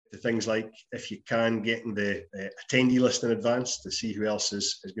to things like, if you can, getting the attendee list in advance to see who else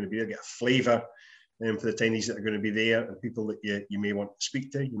is going to be there, get a flavour for the attendees that are going to be there and people that you may want to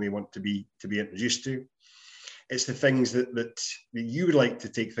speak to, you may want to be introduced to. It's the things that you would like to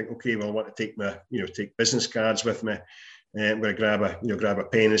think, okay, well, I want to take my, take business cards with me. I'm going to grab a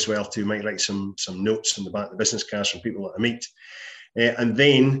pen as well too. Might write some notes on the back of the business cards from people that I meet. And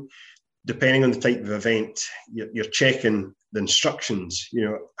then, depending on the type of event, you're checking the instructions.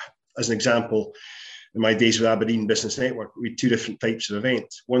 As an example, in my days with Aberdeen Business Network, we had two different types of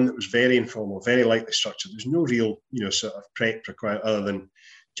events. One that was very informal, very lightly structured. There's no real, sort of prep required other than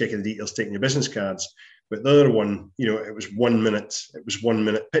checking the details, taking your business cards. But the other one, it was 1 minute. It was 1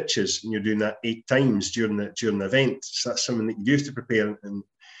 minute pitches, and you're doing that 8 times during the event. So that's something that you do to prepare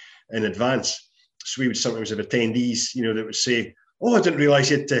in advance. So we would sometimes have attendees, that would say, "Oh, I didn't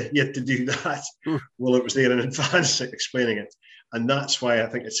realise you had to do that." Well, it was there in advance explaining it, and that's why I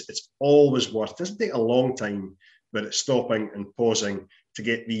think it's always worth. It doesn't take a long time, but it's stopping and pausing to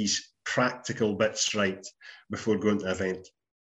get these practical bits right before going to an event.